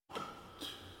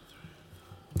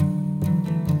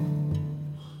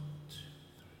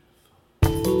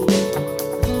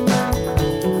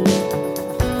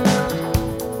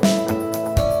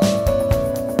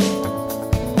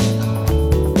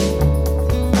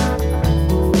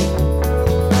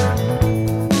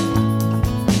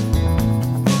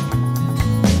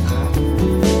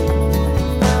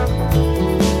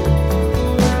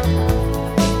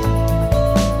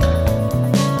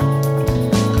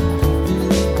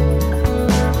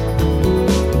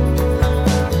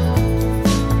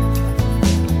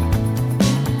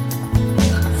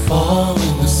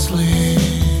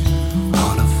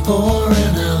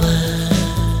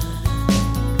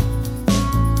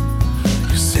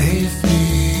believe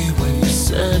me when you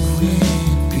said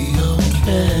we'd be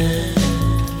okay.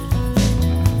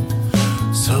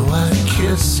 So I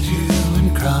kissed you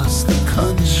and crossed the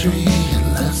country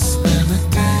in less than a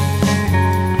day.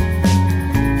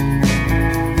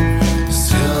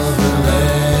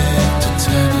 Silverlake to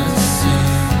Tennessee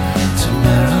to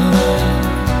Maryland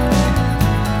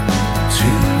to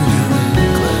New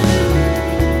England.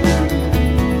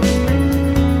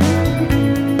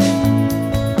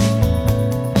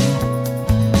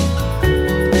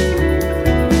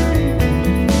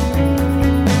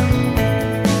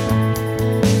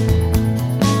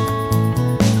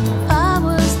 I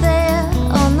was there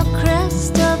on the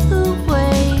crest of the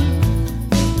wave.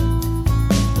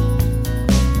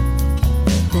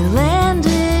 They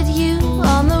landed you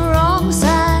on the wrong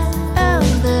side of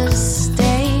the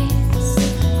states.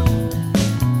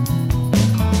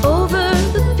 Over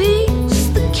the peaks,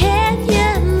 the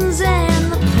canyons,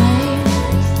 and the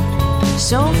plains,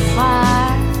 so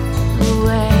far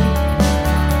away,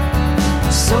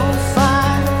 so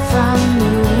far from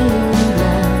New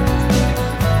England.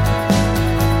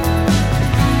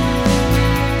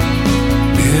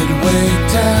 Midway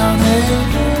down it,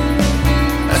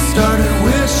 I started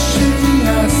wishing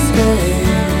I stayed.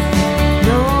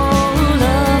 No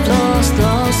love lost,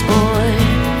 lost boy.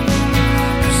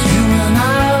 'Cause you and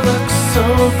I look so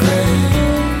great.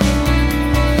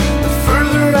 The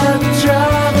further I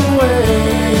drive away,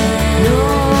 No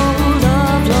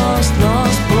love lost,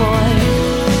 lost boy.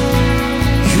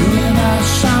 you and I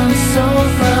shine so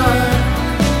bright.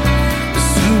 As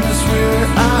soon as we're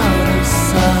out of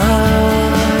sight.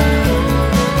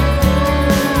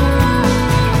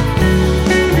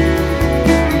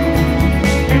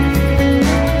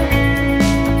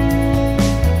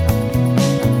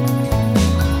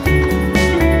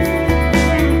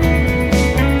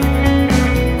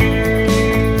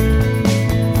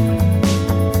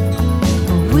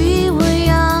 When we were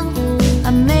young,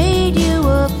 I made you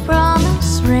a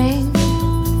promise ring.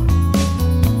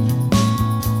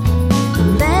 The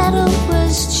metal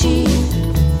was cheap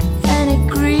and it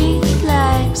greened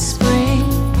like spring.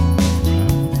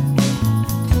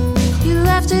 You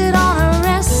left it all